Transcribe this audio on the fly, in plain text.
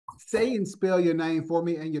Say and spell your name for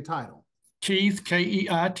me and your title. Keith, Keith,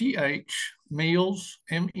 Meals,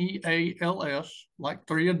 Meals, like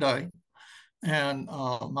three a day. And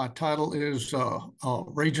my title is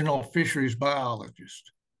Regional Fisheries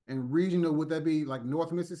Biologist. And regional, would that be like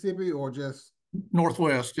North Mississippi or just?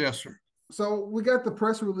 Northwest, yes, sir. So we got the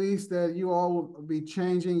press release that you all will be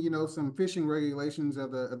changing, some fishing regulations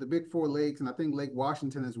of the big four lakes, and I think Lake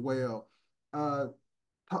Washington as well. Uh,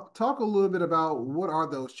 talk a little bit about what are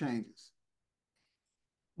those changes?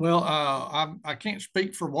 Well, I can't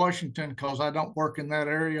speak for Washington because I don't work in that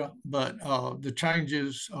area, but the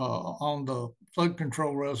changes on the flood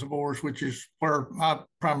control reservoirs, which is where I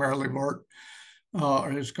primarily work,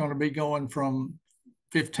 is going to be going from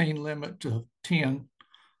 15 limit to 10.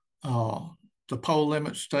 The pole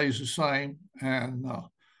limit stays the same, and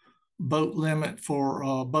boat limit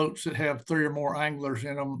for boats that have three or more anglers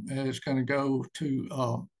in them is going to go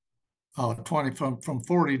to 20 from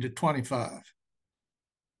 40 to 25.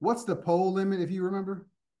 What's the pole limit, if you remember?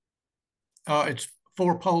 It's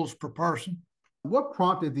 4 poles per person. What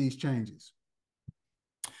prompted these changes?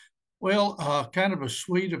 Well, kind of a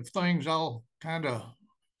suite of things all kind of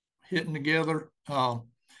hitting together.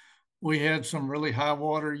 We had some really high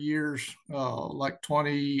water years, like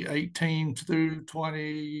 2018 through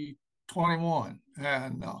 2021,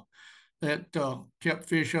 and that kept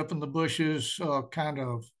fish up in the bushes, kind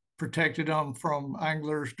of protected them from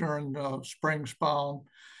anglers during the spring spawn,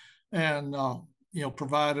 and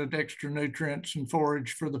provided extra nutrients and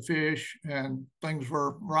forage for the fish, and things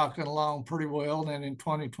were rocking along pretty well. And in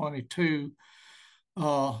 2022,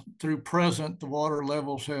 through present, the water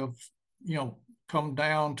levels have come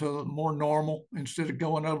down to more normal. Instead of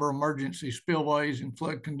going over emergency spillways and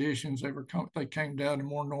flood conditions, they came down to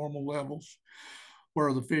more normal levels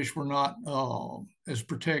where the fish were not as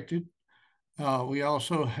protected. We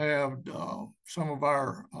also have some of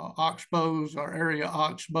our oxbows, our area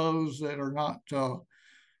oxbows, that are not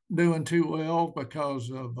doing too well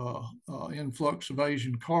because of influx of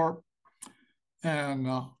Asian carp. And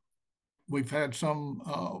we've had some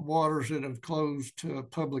waters that have closed to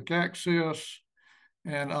public access.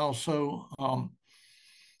 And also,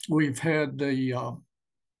 we've had the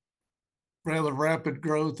rather rapid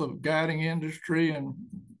growth of guiding industry, and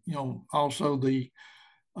also the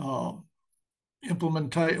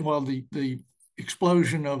the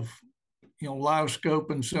explosion of live scope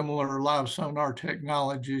and similar live sonar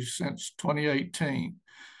technologies since 2018,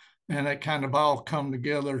 and it kind of all come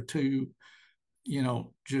together to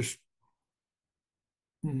just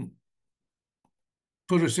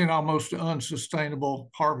put us in almost an unsustainable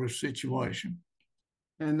harvest situation.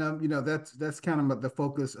 And that's kind of the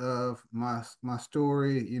focus of my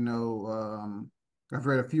story. I've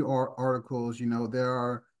read a few articles. There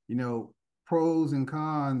are pros and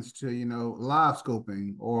cons to live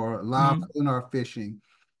scoping or live Mm-hmm. sonar fishing.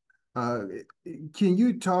 Uh, can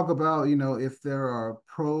you talk about if there are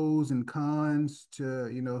pros and cons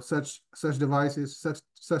to such devices,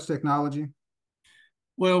 such technology?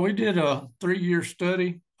 Well, we did a 3-year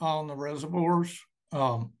study on the reservoirs,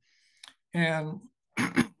 and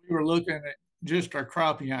we were looking at just our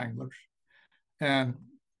crappie anglers. And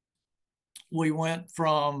we went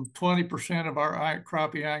from 20% of our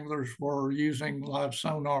crappie anglers were using live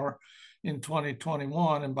sonar in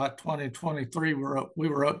 2021, and by 2023 we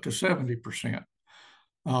were up to 70%.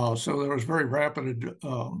 So there was very rapid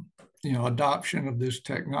adoption of this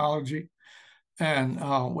technology. And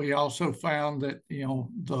we also found that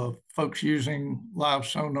the folks using live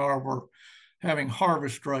sonar were having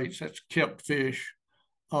harvest rates, that's kept fish,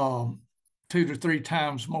 2 to 3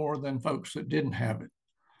 times more than folks that didn't have it,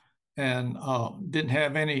 and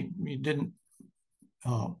you didn't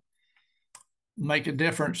make a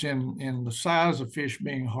difference in the size of fish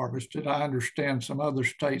being harvested. I understand some other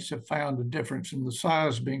states have found a difference in the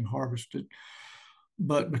size being harvested,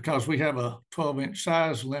 but because we have a 12-inch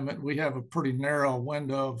size limit, we have a pretty narrow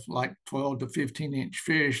window of like 12 to 15-inch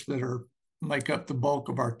fish that make up the bulk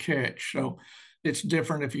of our catch. So it's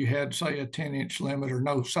different if you had, say, a 10-inch limit or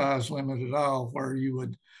no size limit at all, where you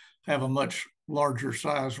would have a much larger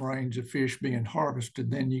size range of fish being harvested.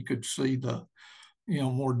 Then you could see the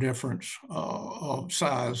more difference of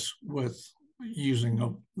size with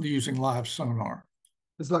using live sonar.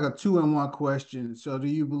 It's like a two-in-one question. So do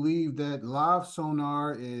you believe that live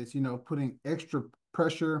sonar is, putting extra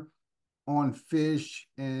pressure on fish?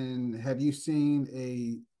 And have you seen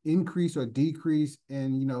a increase or decrease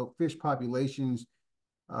in, fish populations,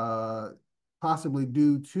 possibly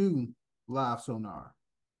due to live sonar?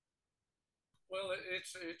 Well,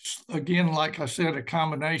 it's again, like I said, a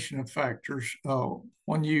combination of factors.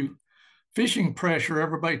 When you fishing pressure,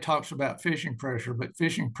 everybody talks about fishing pressure, but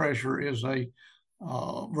fishing pressure is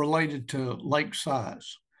related to lake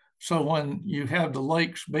size. So when you have the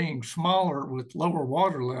lakes being smaller with lower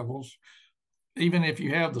water levels, even if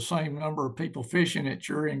you have the same number of people fishing it,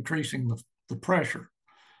 you're increasing the pressure.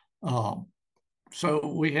 Um,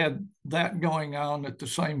 so we had that going on at the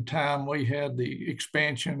same time. We had the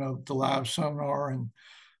expansion of the live sonar and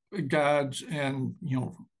guides, and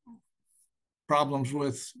problems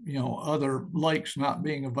with other lakes not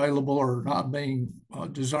being available or not being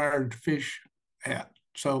desired to fish at.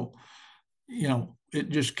 So it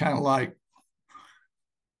just kind of like,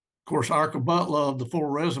 of course, Arkabutla, of the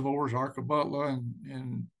four reservoirs, Arkabutla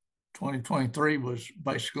in 2023 was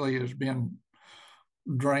basically has been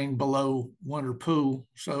drained below winter pool.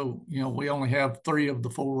 So we only have three of the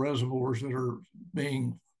four reservoirs that are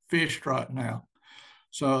being fished right now.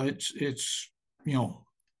 So it's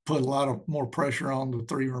put a lot of more pressure on the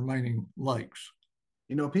three remaining lakes.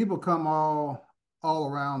 People come all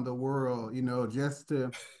around the world, just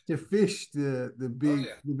to fish Oh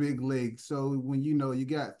yeah. the big lakes. So when you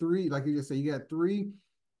got three, like you just said, you got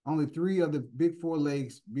only three of the big four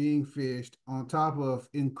lakes being fished on top of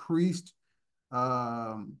increased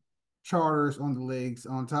um charters on the lakes,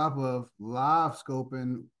 on top of live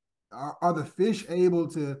scoping. Are the fish able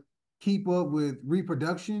to keep up with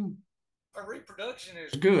reproduction? Our reproduction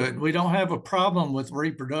is good. We don't have a problem with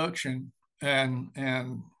reproduction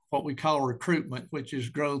and what we call recruitment, which is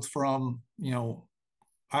growth from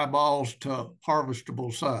eyeballs to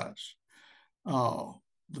harvestable size. Uh,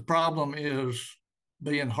 the problem is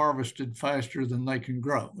being harvested faster than they can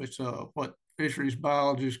grow. It's what fisheries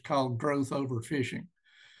biologists call growth overfishing.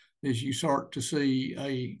 Is you start to see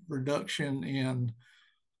a reduction in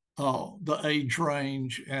the age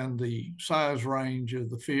range and the size range of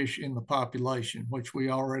the fish in the population, which we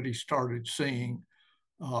already started seeing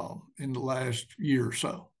in the last year or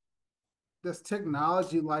so. Does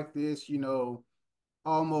technology like this,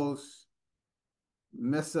 almost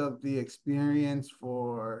mess up the experience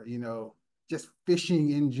for, just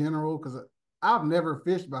fishing in general? Because I've never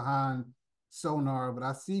fished behind sonar, but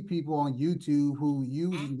I see people on YouTube who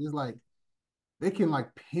use it just like they can like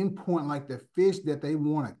pinpoint like the fish that they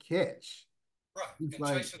want to catch. Right, It's and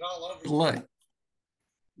like, chase it all over the lake.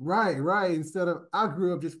 right. Instead of, I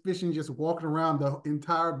grew up just fishing, just walking around the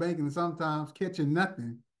entire bank and sometimes catching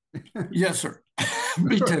nothing. Yes, sir.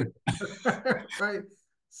 Me too. Right.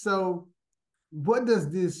 So, what does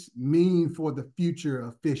this mean for the future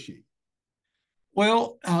of fishing?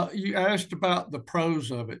 Well, you asked about the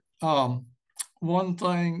pros of it. One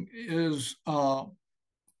thing is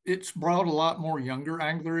it's brought a lot more younger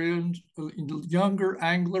anglers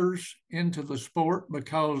into the sport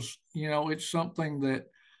because it's something that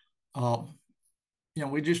uh,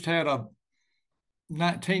 we just had a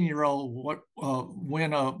 19-year-old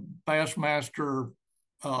win a Bassmaster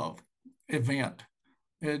uh, event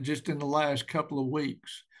just in the last couple of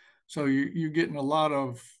weeks. So you're getting a lot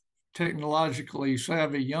of technologically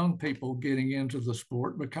savvy young people getting into the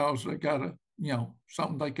sport because they got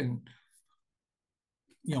something they can,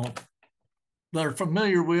 you know, they're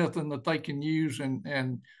familiar with and that they can use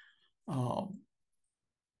and uh,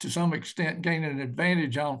 to some extent gain an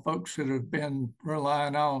advantage on folks that have been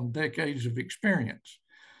relying on decades of experience.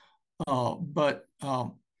 But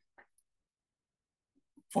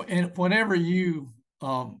whenever you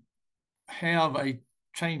have a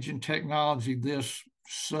change in technology this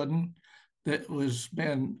sudden that was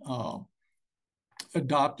been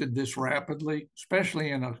adopted this rapidly, especially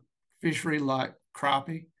in a fishery like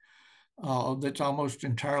crappie, that's almost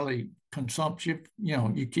entirely consumptive.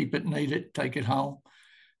 You keep it, eat it, take it home.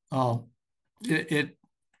 Uh, it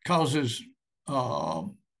causes,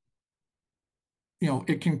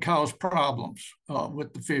 it can cause problems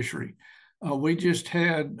with the fishery.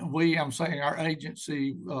 I'm saying our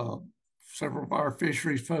agency, several of our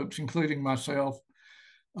fisheries folks, including myself,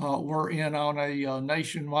 were in on a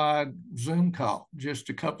nationwide Zoom call just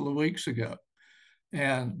a couple of weeks ago.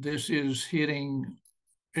 And this is hitting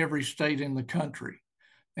every state in the country,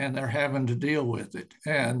 and they're having to deal with it.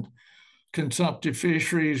 And consumptive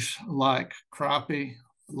fisheries like crappie,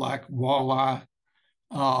 like walleye,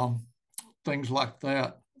 um, things like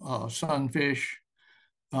that, sunfish,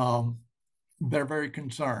 um, they're very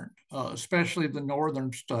concerned, especially the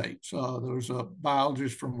northern states. There was a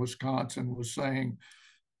biologist from Wisconsin was saying,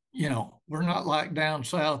 we're not like down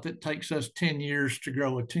south. It takes us 10 years to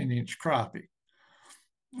grow a 10-inch crappie.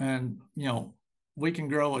 And, we can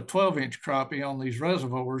grow a 12-inch crappie on these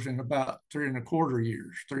reservoirs in about 3.25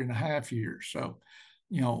 years, 3.5 years. So,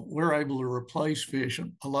 we're able to replace fish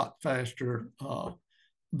a lot faster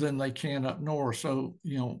than they can up north. So,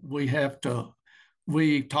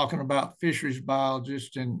 we talking about fisheries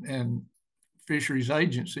biologists and fisheries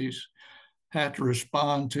agencies have to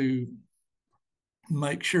respond to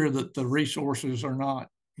make sure that the resources are not,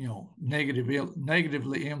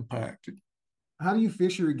 negatively impacted. How do you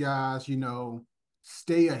fishery guys,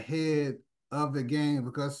 stay ahead of the game?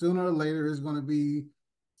 Because sooner or later it's going to be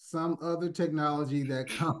some other technology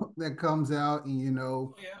that comes out, and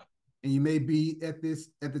Yeah, and you may be at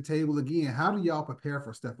the table again. How do y'all prepare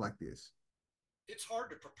for stuff like this? it's hard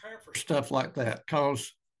to prepare for stuff like that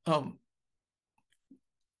because um,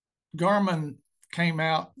 Garmin came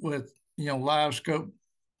out with Livescope,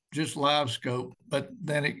 just Livescope, but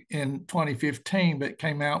then in 2015, but it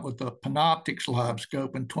came out with the Panoptics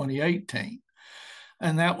Livescope in 2018,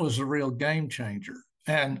 and that was a real game changer.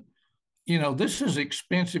 And this is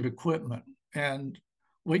expensive equipment, and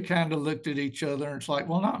we kind of looked at each other and it's like,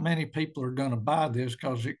 well, not many people are going to buy this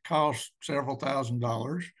because it costs several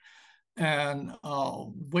 $1,000s, and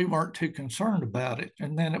we weren't too concerned about it.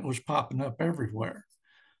 And then it was popping up everywhere.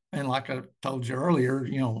 And like I told you earlier,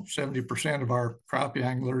 70% of our crappie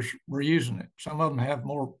anglers were using it. Some of them have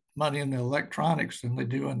more money in the electronics than they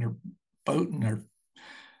do in their boat and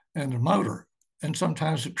their motor. And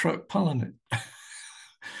sometimes the truck pulling it.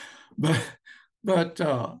 but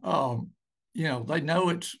they know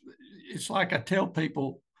it's like I tell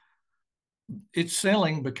people, it's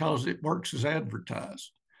selling because it works as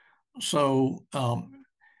advertised. So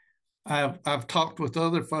I've talked with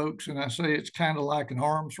other folks, and I say it's kind of like an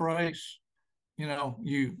arms race. You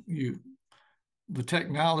the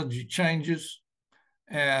technology changes,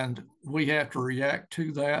 and we have to react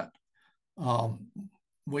to that. Um,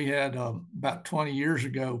 we had about 20 years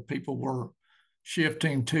ago, people were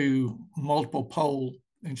shifting to multiple pole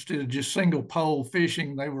instead of just single pole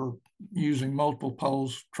fishing. They were using multiple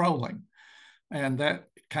poles trolling, and that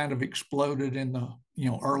kind of exploded in the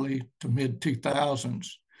early to mid 2000s.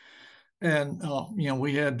 And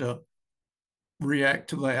we had to react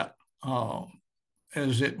to that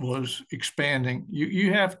as it was expanding.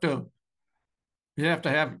 You have to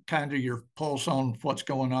have kind of your pulse on what's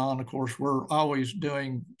going on. Of course, we're always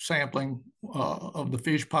doing sampling of the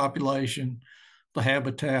fish population, the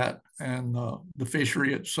habitat, and the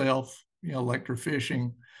fishery itself.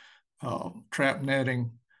 Electrofishing, trap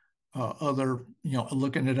netting, other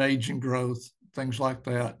looking at age and growth, things like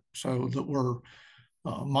that, so that we're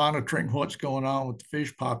monitoring what's going on with the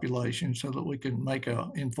fish population, so that we can make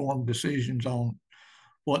informed decisions on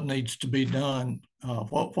what needs to be done,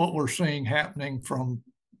 what we're seeing happening from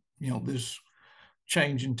this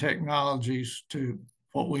change in technologies to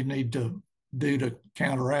what we need to do to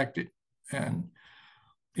counteract it. And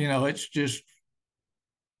it's just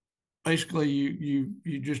basically you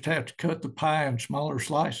just have to cut the pie in smaller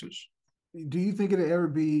slices. Do you think it'll ever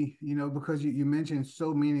be, because you mentioned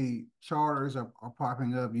so many charters are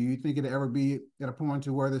popping up, do you think it'll ever be at a point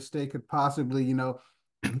to where the state could possibly,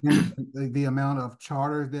 limit the amount of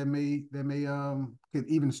charters that may could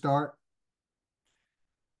even start?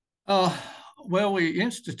 Uh, well, we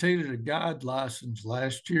instituted a guide license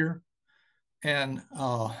last year, and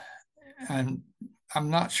and I'm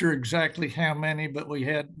not sure exactly how many, but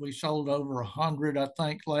we sold over 100, I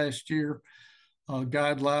think, last year,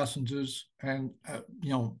 guide licenses, and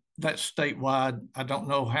that's statewide. I don't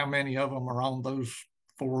know how many of them are on those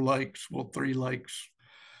 4 lakes, well, 3 lakes,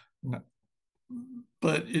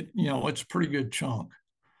 but it's a pretty good chunk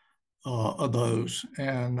of those,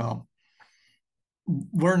 and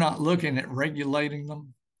we're not looking at regulating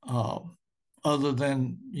them, other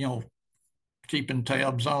than keeping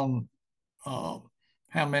tabs on uh,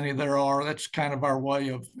 how many there are. That's kind of our way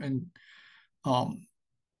of, and um,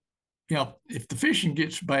 if the fishing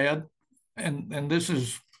gets bad, and this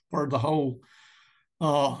is where the whole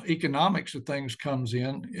economics of things comes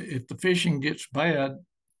in. If the fishing gets bad,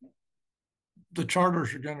 the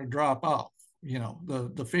charters are going to drop off.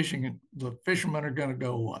 The fishermen are going to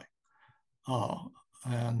go away, uh,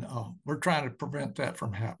 and we're trying to prevent that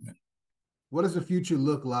from happening. What does the future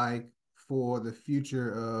look like for the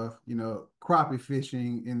future of, crappie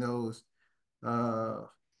fishing in those uh,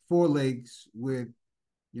 4 lakes with,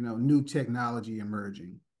 new technology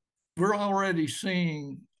emerging? We're already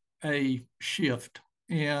seeing a shift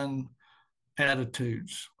in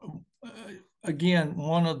attitudes. Uh, Again,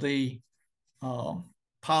 one of the um,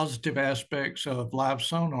 positive aspects of live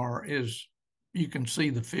sonar is you can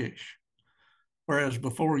see the fish, whereas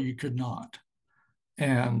before you could not.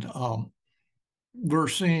 And we're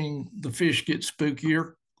seeing the fish get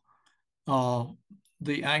spookier. Uh,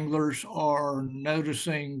 the anglers are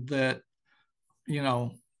noticing that, you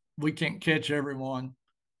know, we can't catch everyone.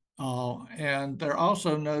 And they're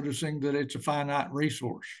also noticing that it's a finite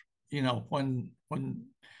resource. When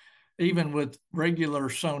even with regular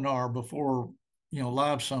sonar before,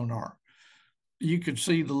 live sonar, you could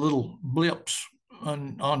see the little blips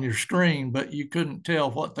on your screen, but you couldn't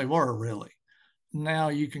tell what they were really. Now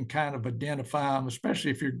you can kind of identify them,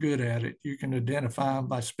 especially if you're good at it. You can identify them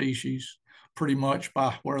by species, pretty much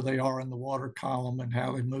by where they are in the water column and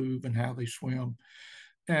how they move and how they swim.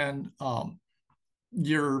 And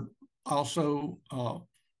you're also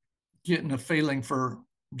getting a feeling for,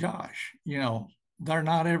 gosh, they're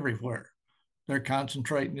not everywhere. They're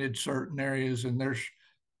concentrating in certain areas, and there's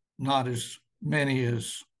not as many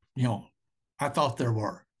as I thought there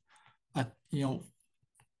were. I,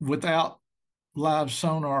 without live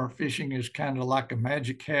sonar, fishing is kind of like a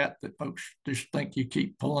magic hat that folks just think you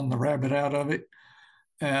keep pulling the rabbit out of it.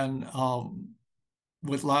 And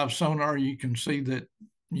with live sonar, you can see that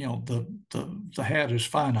the hat is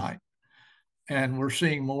finite, and we're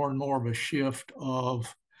seeing more and more of a shift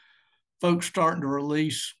of folks starting to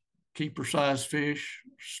release keeper size fish,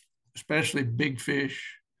 especially big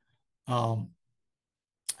fish.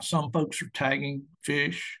 Some folks are tagging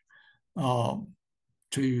fish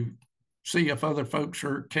to see if other folks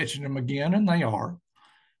are catching them again, and they are.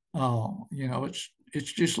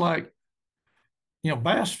 It's just like,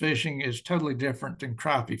 bass fishing is totally different than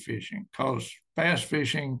crappie fishing, because bass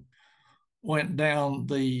fishing went down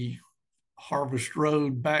the harvest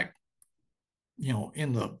road back,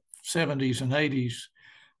 in the 70s and 80s,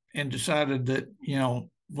 and decided that,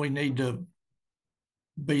 we need to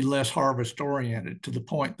be less harvest oriented, to the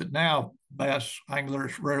point that now bass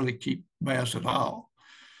anglers rarely keep bass at all.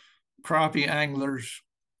 Crappie anglers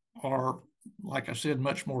are, like I said,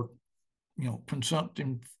 much more,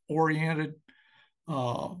 consumptive oriented.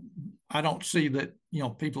 I don't see that,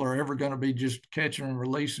 people are ever going to be just catching and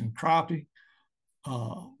releasing crappie.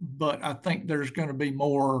 But I think there's going to be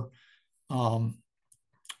more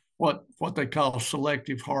what they call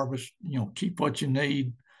selective harvest. Keep what you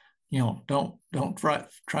need. Don't try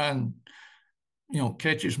and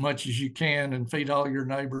catch as much as you can and feed all your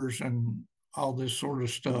neighbors and all this sort of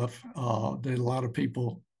stuff that a lot of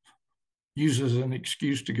people use as an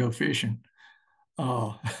excuse to go fishing.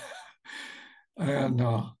 And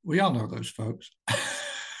we all know those folks.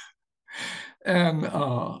 And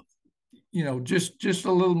just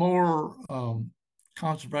a little more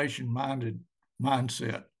conservation minded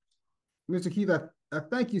mindset. Mr. Keith, I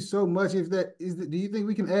thank you so much. Do you think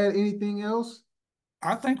we can add anything else?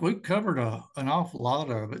 I think we covered an awful lot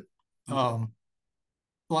of it.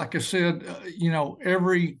 Like I said,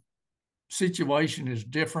 every situation is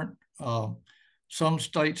different. Some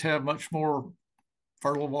states have much more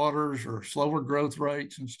fertile waters or slower growth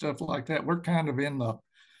rates and stuff like that. We're kind of in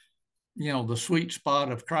the sweet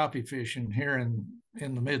spot of crappie fishing here in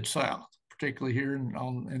the Mid-South, particularly here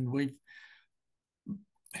and we've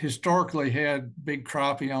historically had big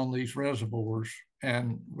crappie on these reservoirs,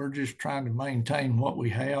 and we're just trying to maintain what we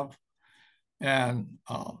have. And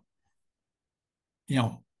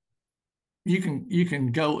you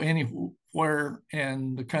can go anywhere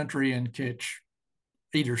in the country and catch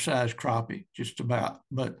eater size crappie just about,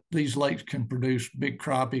 but these lakes can produce big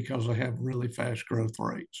crappie because they have really fast growth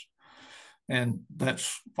rates. And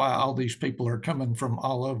that's why all these people are coming from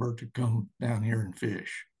all over to come down here and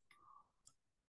fish.